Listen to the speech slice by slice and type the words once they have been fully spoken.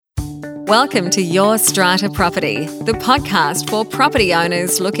Welcome to Your Strata Property, the podcast for property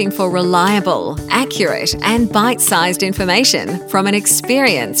owners looking for reliable, accurate, and bite-sized information from an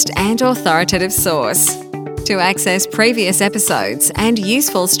experienced and authoritative source. To access previous episodes and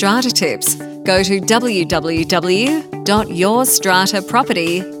useful strata tips, go to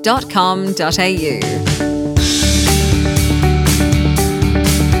www.yourstrataproperty.com.au.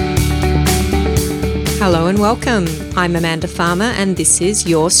 Hello and welcome. I'm Amanda Farmer and this is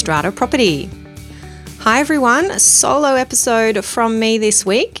Your Strata Property. Hi everyone, a solo episode from me this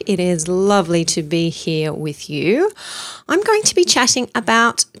week. It is lovely to be here with you. I'm going to be chatting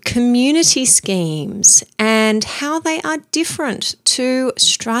about community schemes and how they are different to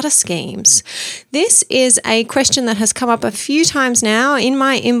strata schemes. This is a question that has come up a few times now in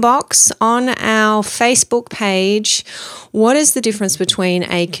my inbox on our Facebook page. What is the difference between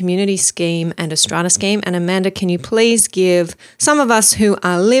a community scheme and a strata scheme? And Amanda, can you please give some of us who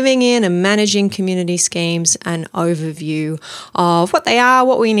are living in and managing community schemes an overview of what they are,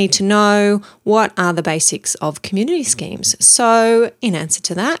 what we need to know, what are the basics of community schemes? So in answer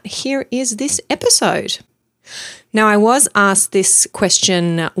to that, here is this episode. Now, I was asked this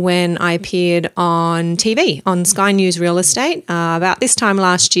question when I appeared on TV, on Sky News Real Estate, about this time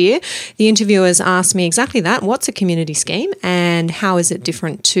last year. The interviewers asked me exactly that. What's a community scheme and how is it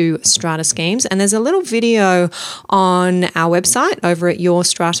different to strata schemes? And there's a little video on our website over at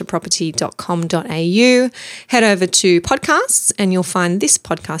yourstrataproperty.com.au. Head over to podcasts and you'll find this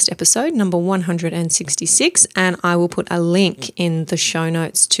podcast episode, number 166, and I will put a link in the show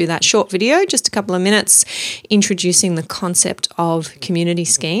notes to that short video, just a couple of minutes, introducing the concept of community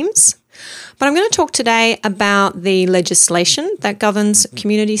schemes. But I'm going to talk today about the legislation that governs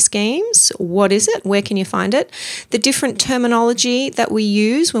community schemes. What is it? Where can you find it? The different terminology that we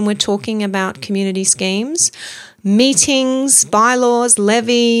use when we're talking about community schemes, meetings, bylaws,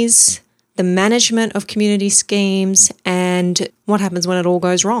 levies, the management of community schemes, and what happens when it all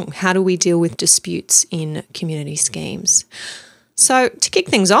goes wrong. How do we deal with disputes in community schemes? So to kick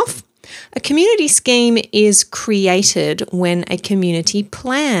things off, a community scheme is created when a community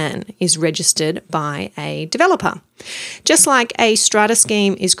plan is registered by a developer. Just like a strata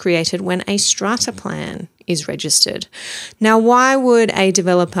scheme is created when a strata plan is registered. Now, why would a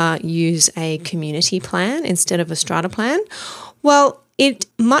developer use a community plan instead of a strata plan? Well, it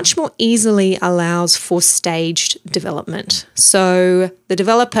much more easily allows for staged development. So the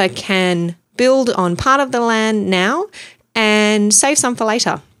developer can build on part of the land now and save some for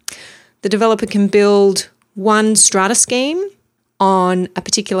later. The developer can build one strata scheme on a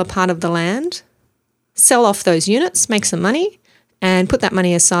particular part of the land, sell off those units, make some money, and put that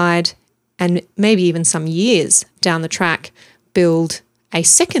money aside, and maybe even some years down the track, build a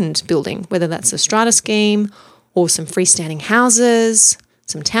second building, whether that's a strata scheme or some freestanding houses,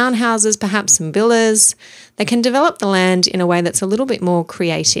 some townhouses, perhaps some villas. They can develop the land in a way that's a little bit more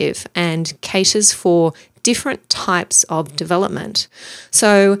creative and caters for different types of development.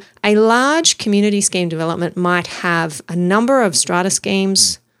 So a large community scheme development might have a number of strata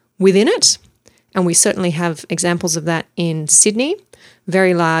schemes within it, and we certainly have examples of that in Sydney,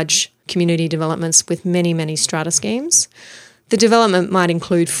 very large community developments with many, many strata schemes. The development might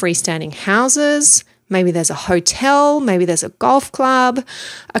include freestanding houses, maybe there's a hotel, maybe there's a golf club,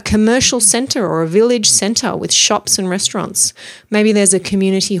 a commercial centre or a village centre with shops and restaurants. Maybe there's a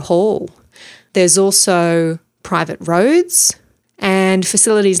community hall. There's also private roads and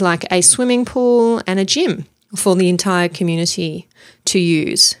facilities like a swimming pool and a gym for the entire community to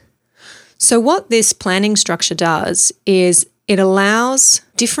use. So what this planning structure does is it allows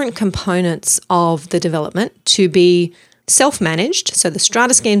different components of the development to be self-managed. So the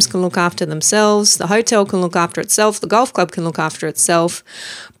strata schemes can look after themselves, the hotel can look after itself, the golf club can look after itself,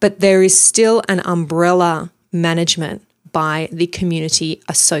 but there is still an umbrella management by the community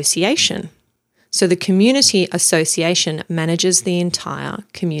association. So the community association manages the entire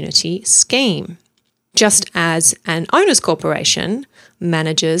community scheme, just as an owners corporation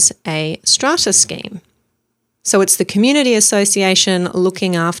manages a strata scheme. So it's the community association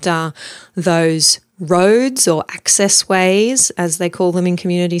looking after those roads or access ways, as they call them in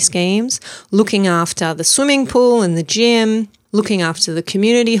community schemes, looking after the swimming pool and the gym, looking after the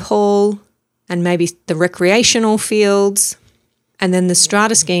community hall and maybe the recreational fields. And then the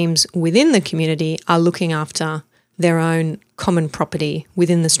strata schemes within the community are looking after their own common property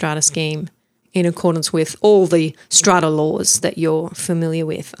within the strata scheme in accordance with all the strata laws that you're familiar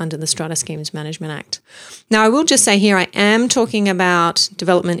with under the Strata Schemes Management Act. Now, I will just say here I am talking about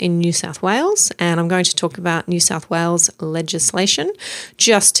development in New South Wales, and I'm going to talk about New South Wales legislation,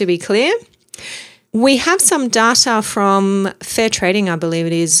 just to be clear. We have some data from Fair Trading, I believe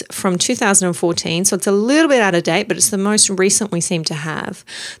it is, from 2014. So it's a little bit out of date, but it's the most recent we seem to have,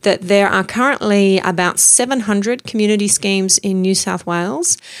 that there are currently about 700 community schemes in New South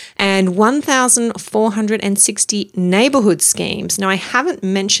Wales and 1,460 neighbourhood schemes. Now, I haven't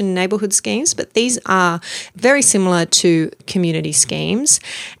mentioned neighbourhood schemes, but these are very similar to community schemes.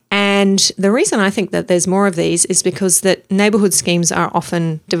 And the reason I think that there's more of these is because that neighbourhood schemes are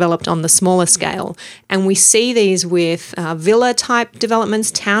often developed on the smaller scale. And we see these with villa-type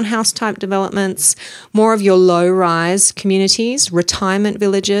developments, townhouse-type developments, more of your low-rise communities, retirement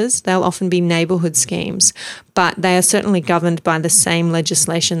villages. They'll often be neighbourhood schemes, but they are certainly governed by the same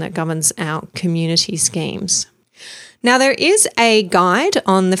legislation that governs our community schemes. Now, there is a guide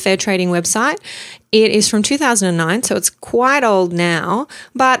on the Fair Trading website. It is from 2009, so it's quite old now,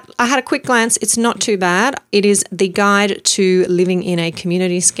 but I had a quick glance. It's not too bad. It is the guide to living in a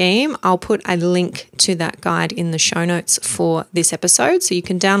community scheme. I'll put a link to that guide in the show notes for this episode, so you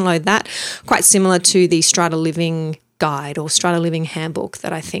can download that. Quite similar to the Strata Living Guide or Strata Living Handbook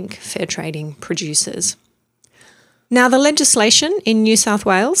that I think Fair Trading produces. Now, the legislation in New South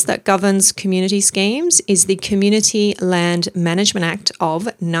Wales that governs community schemes is the Community Land Management Act of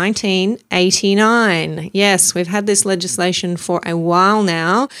 1989. Yes, we've had this legislation for a while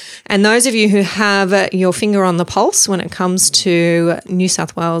now. And those of you who have your finger on the pulse when it comes to New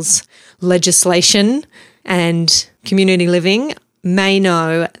South Wales legislation and community living may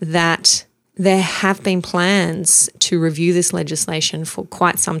know that there have been plans to review this legislation for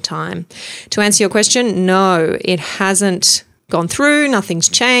quite some time. To answer your question, no, it hasn't gone through, nothing's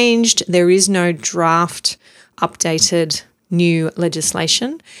changed. There is no draft updated new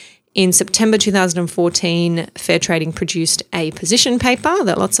legislation. In September 2014, Fair Trading produced a position paper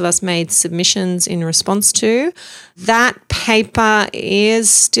that lots of us made submissions in response to. That paper is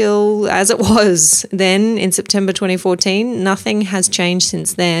still as it was then in September 2014. Nothing has changed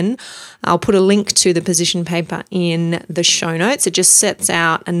since then. I'll put a link to the position paper in the show notes. It just sets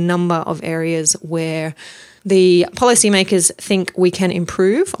out a number of areas where the policymakers think we can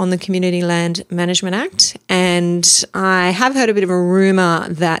improve on the Community Land Management Act. And I have heard a bit of a rumour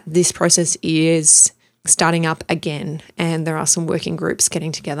that this process is starting up again. And there are some working groups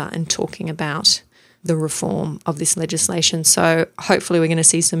getting together and talking about the reform of this legislation. So hopefully we're going to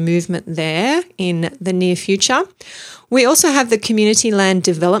see some movement there in the near future. We also have the Community Land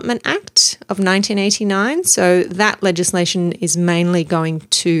Development Act of 1989. So that legislation is mainly going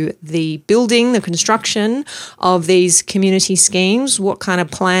to the building, the construction of these community schemes, what kind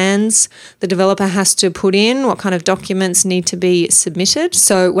of plans the developer has to put in, what kind of documents need to be submitted.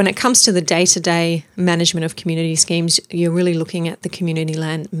 So when it comes to the day-to-day management of community schemes, you're really looking at the Community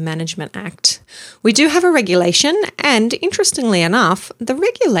Land Management Act. We do have a regulation, and interestingly enough, the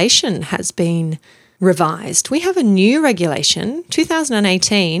regulation has been revised. We have a new regulation,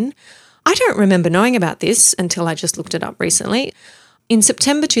 2018. I don't remember knowing about this until I just looked it up recently. In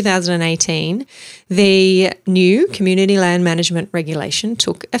September 2018, the new Community Land Management Regulation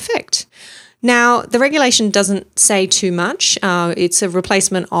took effect. Now, the regulation doesn't say too much. It's a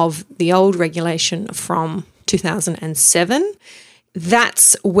replacement of the old regulation from 2007.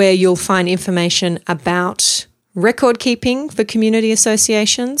 That's where you'll find information about record keeping for community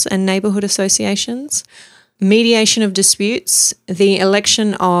associations and neighbourhood associations, mediation of disputes, the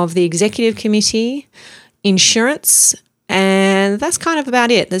election of the executive committee, insurance, and that's kind of about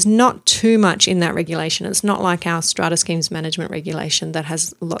it. There's not too much in that regulation. It's not like our Strata Schemes Management Regulation that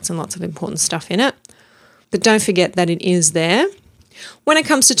has lots and lots of important stuff in it. But don't forget that it is there. When it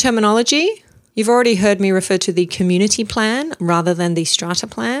comes to terminology, you've already heard me refer to the community plan rather than the strata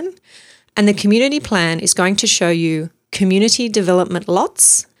plan. And the community plan is going to show you community development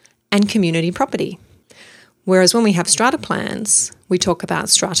lots and community property. Whereas when we have strata plans, we talk about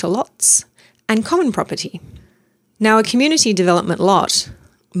strata lots and common property. Now, a community development lot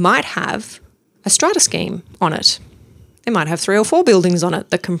might have a strata scheme on it. It might have 3 or 4 buildings on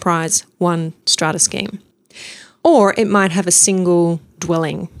it that comprise one strata scheme. Or it might have a single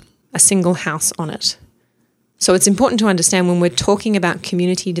dwelling, a single house on it. So it's important to understand when we're talking about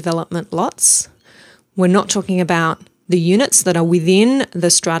community development lots, we're not talking about the units that are within the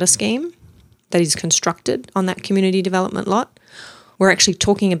strata scheme that is constructed on that community development lot. We're actually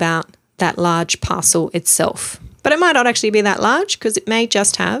talking about that large parcel itself. But it might not actually be that large because it may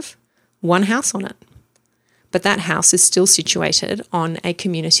just have one house on it. But that house is still situated on a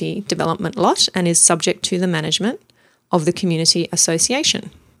community development lot and is subject to the management of the community association.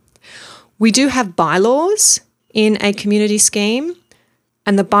 We do have bylaws in a community scheme,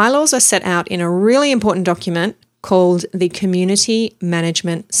 and the bylaws are set out in a really important document called the Community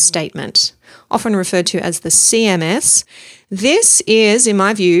Management Statement. often referred to as the CMS. This is, in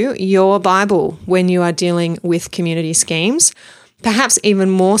my view, your Bible when you are dealing with community schemes, perhaps even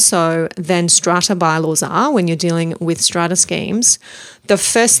more so than strata bylaws are when you're dealing with strata schemes. The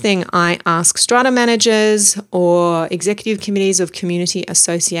first thing I ask strata managers or executive committees of community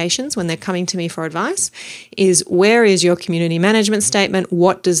associations when they're coming to me for advice is, where is your community management statement?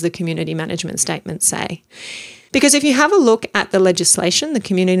 What does the community management statement say? Because if you have a look at the legislation, the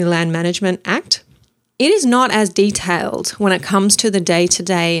Community Land Management Act, it is not as detailed when it comes to the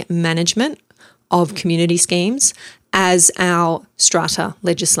day-to-day management of community schemes as our strata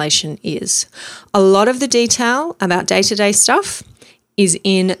legislation is. A lot of the detail about day-to-day stuff is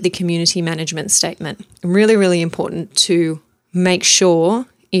in the community management statement. Really, really important to make sure,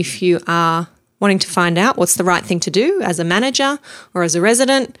 if you are wanting to find out what's the right thing to do as a manager or as a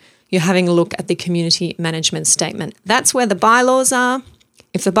resident, you're having a look at the community management statement. That's where the bylaws are.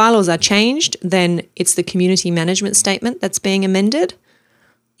 If the bylaws are changed, then it's the community management statement that's being amended.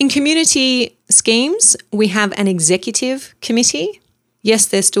 In community schemes, we have an executive committee. Yes,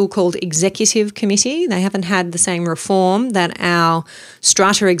 they're still called executive committee. They haven't had the same reform that our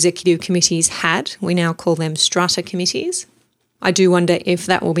strata executive committees had. We now call them strata committees. I do wonder if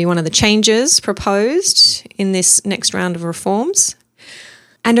that will be one of the changes proposed in this next round of reforms.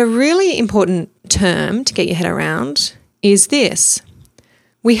 And a really important term to get your head around is this.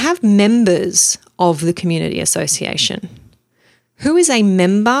 We have members of the community association. Who is a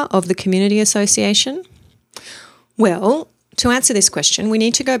member of the community association? Well, to answer this question, we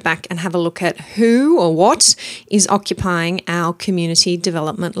need to go back and have a look at who or what is occupying our community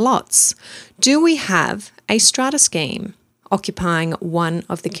development lots. Do we have a strata scheme occupying one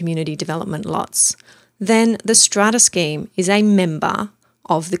of the community development lots? Then the strata scheme is a member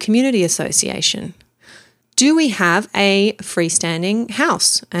of the community association. Do we have a freestanding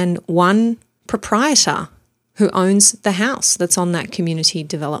house and one proprietor who owns the house that's on that community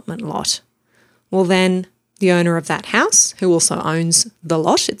development lot? Well, then the owner of that house, who also owns the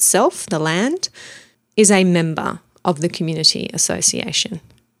lot itself, the land, is a member of the community association.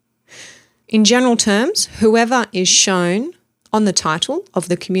 In general terms, whoever is shown on the title of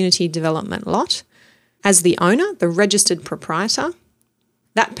the community development lot as the owner, the registered proprietor,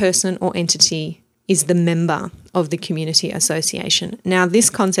 that person or entity is the member of the community association. Now, this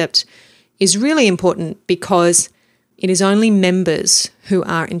concept is really important because it is only members who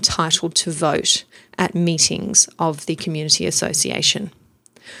are entitled to vote at meetings of the community association.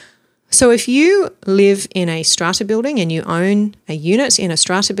 So if you live in a strata building and you own a unit in a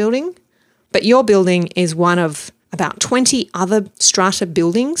strata building, but your building is one of about 20 other strata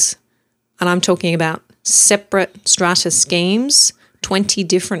buildings, and I'm talking about separate strata schemes, 20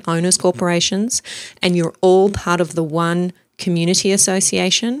 different owners corporations, and you're all part of the one community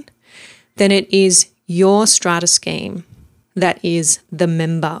association, then it is your strata scheme that is the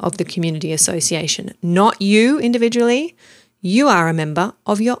member of the community association, not you individually. You are a member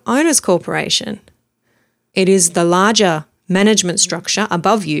of your owners corporation. It is the larger management structure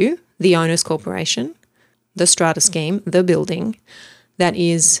above you, the owners corporation, the strata scheme, the building, that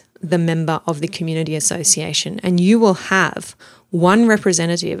is the member of the community association. And you will have one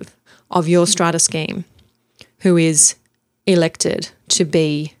representative of your strata scheme who is elected to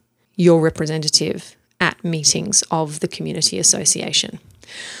be your representative at meetings of the community association.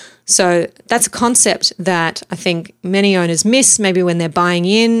 So that's a concept that I think many owners miss maybe when they're buying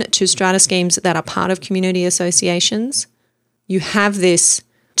in to strata schemes that are part of community associations. You have this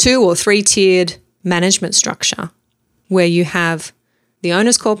 2 or 3 tiered management structure where you have the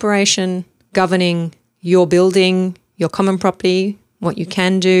owners corporation governing your building, your common property, what you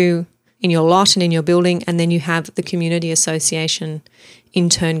can do in your lot and in your building, and then you have the community association in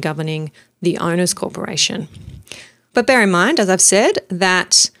turn governing the owners corporation. But bear in mind, as I've said,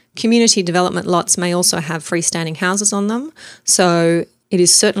 that community development lots may also have freestanding houses on them. So it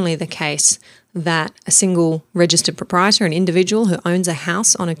is certainly the case that a single registered proprietor, an individual who owns a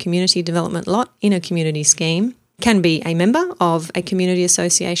house on a community development lot in a community scheme, can be a member of a community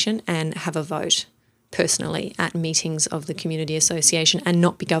association and have a vote personally at meetings of the community association and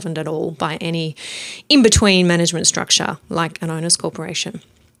not be governed at all by any in-between management structure like an owners corporation.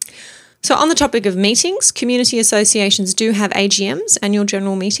 So on the topic of meetings, community associations do have AGMs, annual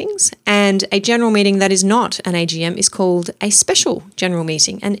general meetings, and a general meeting that is not an AGM is called a special general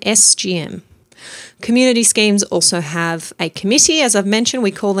meeting, an SGM. Community schemes also have a committee. As I've mentioned,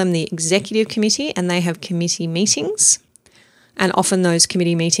 we call them the executive committee, and they have committee meetings. And often those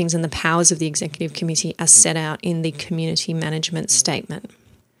committee meetings and the powers of the executive committee are set out in the community management statement.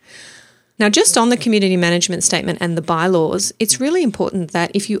 Now, just on the community management statement and the bylaws, it's really important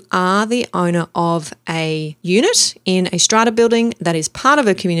that if you are the owner of a unit in a strata building that is part of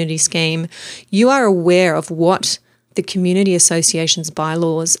a community scheme, you are aware of what the community association's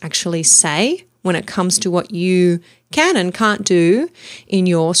bylaws actually say when it comes to what you can and can't do in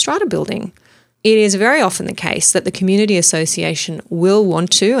your strata building. It is very often the case that the community association will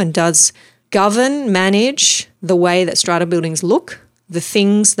want to and does govern, manage the way that strata buildings look, the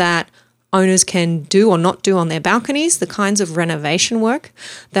things that owners can do or not do on their balconies, the kinds of renovation work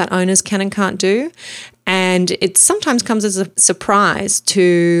that owners can and can't do. And it sometimes comes as a surprise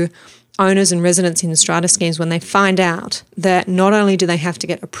to owners and residents in strata schemes when they find out that not only do they have to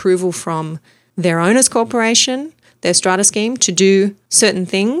get approval from their owners corporation, their strata scheme, to do certain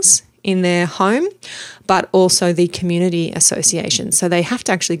things in their home, but also the community association. So they have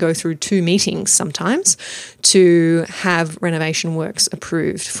to actually go through 2 meetings sometimes to have renovation works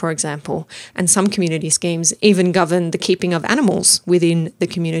approved, for example. And some community schemes even govern the keeping of animals within the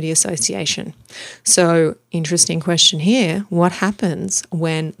community association. So, interesting question here. What happens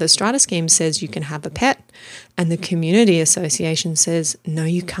when the strata scheme says you can have a pet and the community association says, no,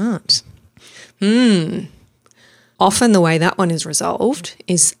 you can't? Often the way that one is resolved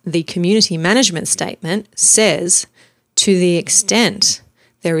is the community management statement says, to the extent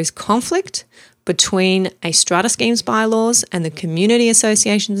there is conflict between a strata scheme's bylaws and the community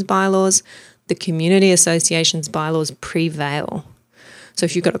association's bylaws, the community association's bylaws prevail. So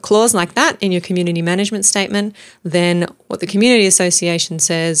if you've got a clause like that in your community management statement, then what the community association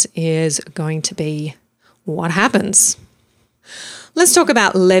says is going to be what happens. Let's talk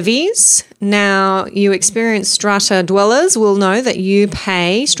about levies. Now, you experienced strata dwellers will know that you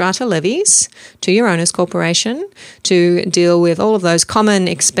pay strata levies to your owners corporation to deal with all of those common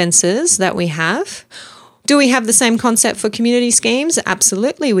expenses that we have. Do we have the same concept for community schemes?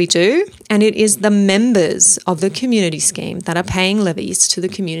 Absolutely we do. And it is the members of the community scheme that are paying levies to the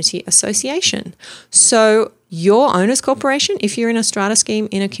community association. So your owners corporation, if you're in a strata scheme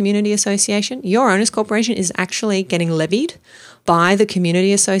in a community association, your owners corporation is actually getting levied by the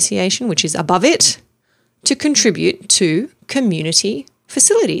community association, which is above it, to contribute to community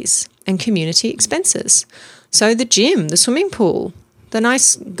facilities and community expenses. So the gym, the swimming pool, the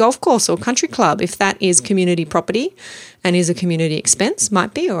nice golf course or country club, if that is community property and is a community expense,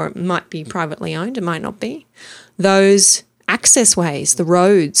 might be, or it might be privately owned, it might not be. Those access ways, the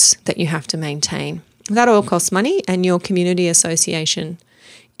roads that you have to maintain, that all costs money, and your community association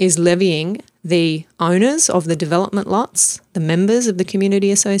is levying the owners of the development lots, the members of the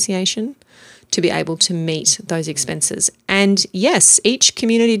community association, to be able to meet those expenses. And yes, each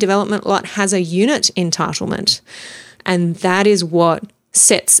community development lot has a unit entitlement, and that is what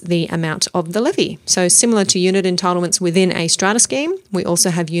sets the amount of the levy. So similar to unit entitlements within a strata scheme, we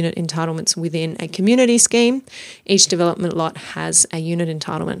also have unit entitlements within a community scheme. Each development lot has a unit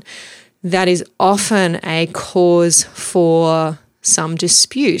entitlement. That is often a cause for some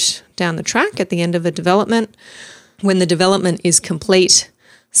dispute down the track at the end of a development. When the development is complete,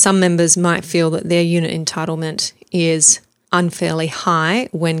 some members might feel that their unit entitlement is unfairly high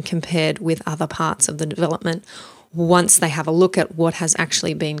when compared with other parts of the development once they have a look at what has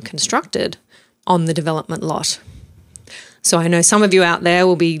actually been constructed on the development lot. So I know some of you out there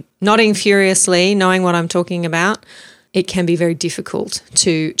will be nodding furiously, knowing what I'm talking about. It can be very difficult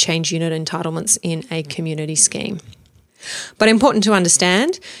to change unit entitlements in a community scheme. But important to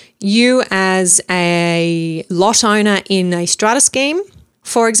understand, you as a lot owner in a strata scheme,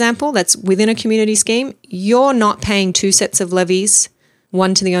 for example, that's within a community scheme, you're not paying 2 sets of levies,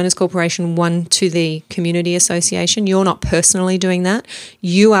 one to the owners corporation, one to the community association. You're not personally doing that.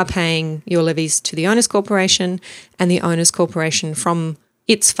 You are paying your levies to the owners corporation, and the owners corporation from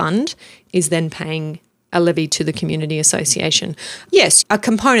its fund is then paying a levy to the community association. Yes, a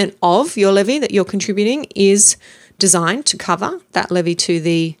component of your levy that you're contributing is designed to cover that levy to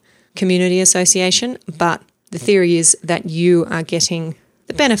the community association, but the theory is that you are getting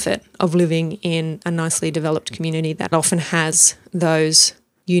the benefit of living in a nicely developed community that often has those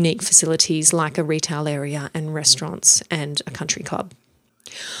unique facilities like a retail area and restaurants and a country club.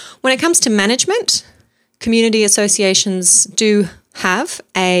 When it comes to management, community associations do have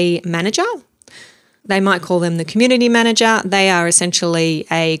a manager. They might call them the community manager. They are essentially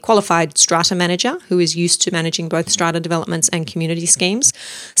a qualified strata manager who is used to managing both strata developments and community schemes.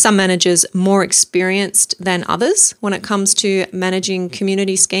 Some managers more experienced than others when it comes to managing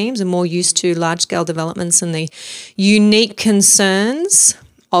community schemes and more used to large-scale developments and the unique concerns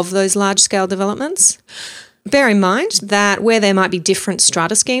of those large-scale developments. Bear in mind that where there might be different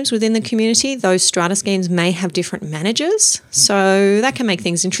strata schemes within the community, those strata schemes may have different managers. So that can make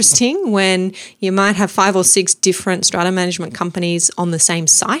things interesting when you might have 5 or 6 different strata management companies on the same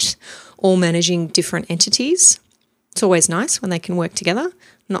site, all managing different entities. It's always nice when they can work together,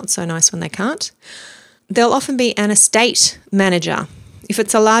 not so nice when they can't. There'll often be an estate manager. If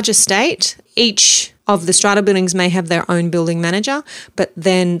it's a large estate, each of the strata buildings may have their own building manager, but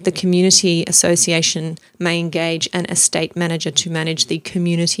then the community association may engage an estate manager to manage the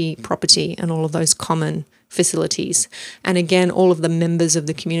community property and all of those common facilities. And again, all of the members of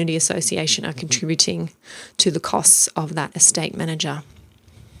the community association are contributing to the costs of that estate manager.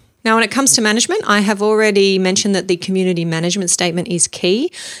 Now, when it comes to management, I have already mentioned that the community management statement is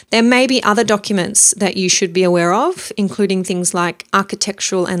key. There may be other documents that you should be aware of, including things like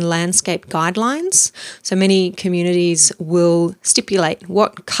architectural and landscape guidelines. So many communities will stipulate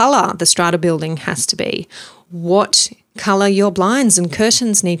what colour the strata building has to be, what colour your blinds and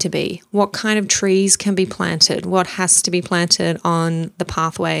curtains need to be, what kind of trees can be planted, what has to be planted on the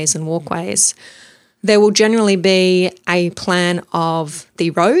pathways and walkways. There will generally be a plan of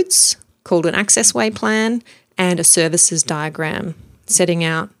the roads, called an access way plan, and a services diagram, setting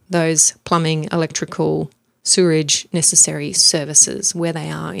out those plumbing, electrical, sewerage necessary services where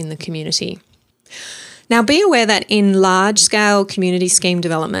they are in the community. Now, be aware that in large-scale community scheme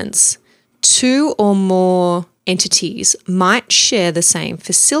developments, 2 or more entities might share the same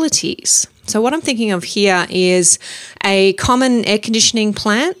facilities. So what I'm thinking of here is a common air conditioning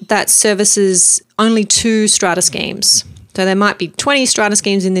plant that services only 2 strata schemes. So there might be 20 strata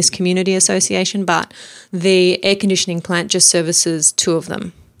schemes in this community association, but the air conditioning plant just services 2 of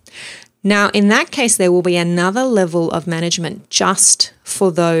them. Now, in that case, there will be another level of management just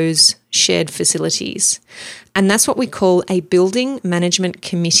for those shared facilities. And that's what we call a Building Management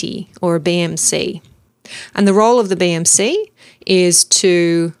Committee, or a BMC. And the role of the BMC is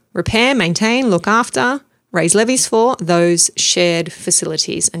to repair, maintain, look after, raise levies for those shared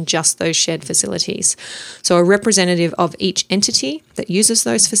facilities and just those shared facilities. So a representative of each entity that uses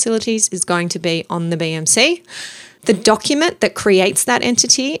those facilities is going to be on the BMC. The document that creates that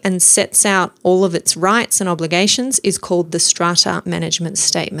entity and sets out all of its rights and obligations is called the Strata Management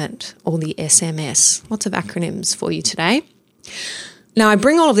Statement, or the SMS. Lots of acronyms for you today. Now, I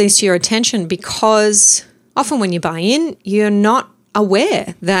bring all of this to your attention because often when you buy in, you're not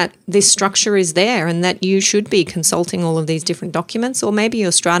aware that this structure is there and that you should be consulting all of these different documents, or maybe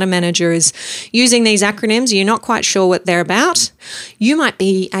your strata manager is using these acronyms, you're not quite sure what they're about. You might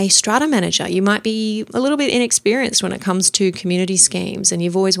be a strata manager. You might be a little bit inexperienced when it comes to community schemes, and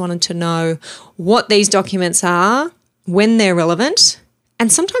you've always wanted to know what these documents are, when they're relevant,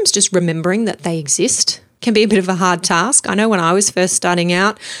 and sometimes just remembering that they exist can be a bit of a hard task. I know when I was first starting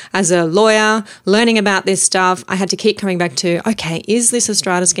out as a lawyer, learning about this stuff, I had to keep coming back to, okay, is this a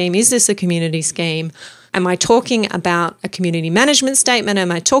strata scheme? Is this a community scheme? Am I talking about a community management statement?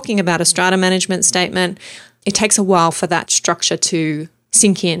 Am I talking about a strata management statement? It takes a while for that structure to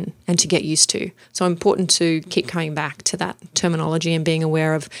sink in and to get used to. So important to keep coming back to that terminology and being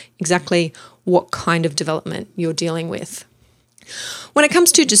aware of exactly what kind of development you're dealing with. When it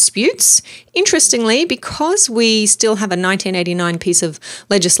comes to disputes, interestingly, because we still have a 1989 piece of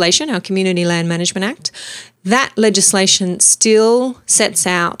legislation, our Community Land Management Act, that legislation still sets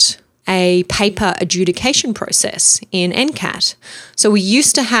out a paper adjudication process in NCAT. So we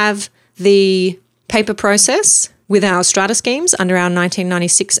used to have the paper process with our strata schemes under our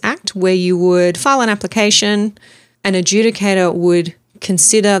 1996 Act, where you would file an application, an adjudicator would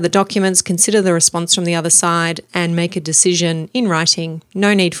consider the documents, consider the response from the other side, and make a decision in writing.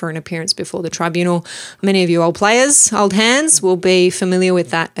 No need for an appearance before the tribunal. Many of you old players, old hands, will be familiar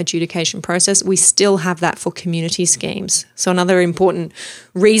with that adjudication process. We still have that for community schemes. So another important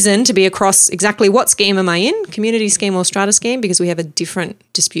reason to be across exactly what scheme am I in, community scheme or strata scheme, because we have a different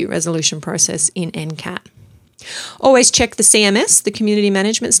dispute resolution process in NCAT. Always check the CMS, the Community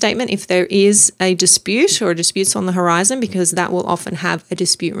Management Statement, if there is a dispute or disputes on the horizon, because that will often have a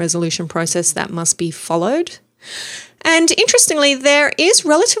dispute resolution process that must be followed. And interestingly, there is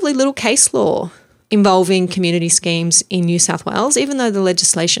relatively little case law involving community schemes in New South Wales, even though the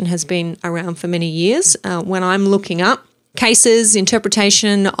legislation has been around for many years. When I'm looking up cases,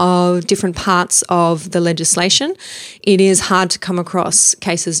 interpretation of different parts of the legislation, it is hard to come across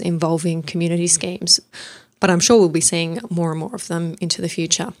cases involving community schemes. But I'm sure we'll be seeing more and more of them into the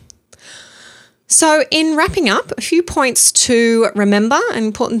future. So in wrapping up, a few points to remember and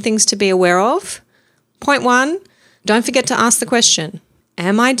important things to be aware of. Point 1, don't forget to ask the question,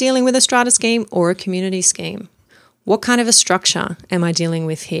 am I dealing with a strata scheme or a community scheme? What kind of a structure am I dealing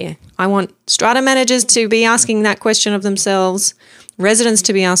with here? I want strata managers to be asking that question of themselves, residents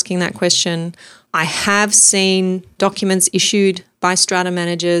to be asking that question. I have seen documents issued by strata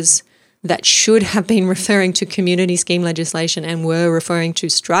managers that should have been referring to community scheme legislation and were referring to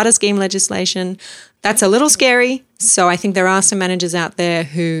strata scheme legislation. That's a little scary. So I think there are some managers out there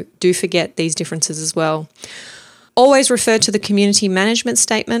who do forget these differences as well. Always refer to the community management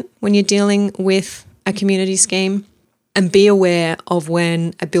statement when you're dealing with a community scheme, and be aware of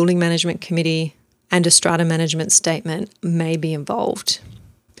when a building management committee and a strata management statement may be involved.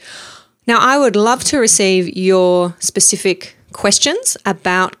 Now, I would love to receive your specific questions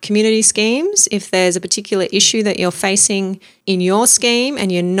about community schemes. If there's a particular issue that you're facing in your scheme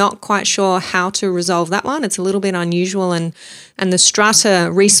and you're not quite sure how to resolve that one, it's a little bit unusual and the strata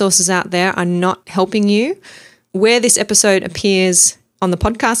resources out there are not helping you. Where this episode appears on the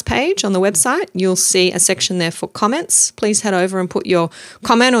podcast page on the website, you'll see a section there for comments. Please head over and put your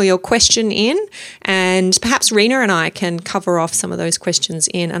comment or your question in, and perhaps Rena and I can cover off some of those questions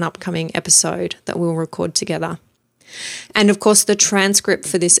in an upcoming episode that we'll record together. And of course, the transcript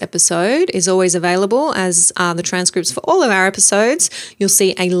for this episode is always available, as are the transcripts for all of our episodes. You'll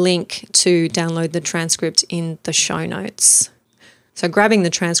see a link to download the transcript in the show notes. So grabbing the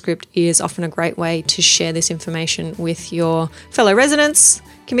transcript is often a great way to share this information with your fellow residents,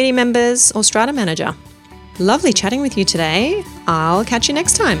 committee members, or strata manager. Lovely chatting with you today. I'll catch you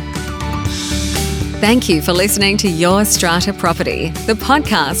next time. Thank you for listening to Your Strata Property, the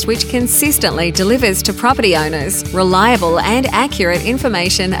podcast which consistently delivers to property owners reliable and accurate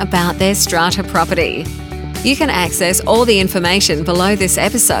information about their strata property. You can access all the information below this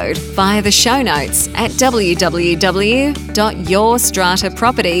episode via the show notes at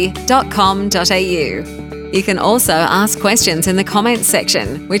www.yourstrataproperty.com.au. You can also ask questions in the comments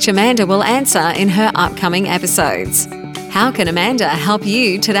section, which Amanda will answer in her upcoming episodes. How can Amanda help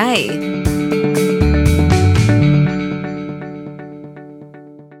you today?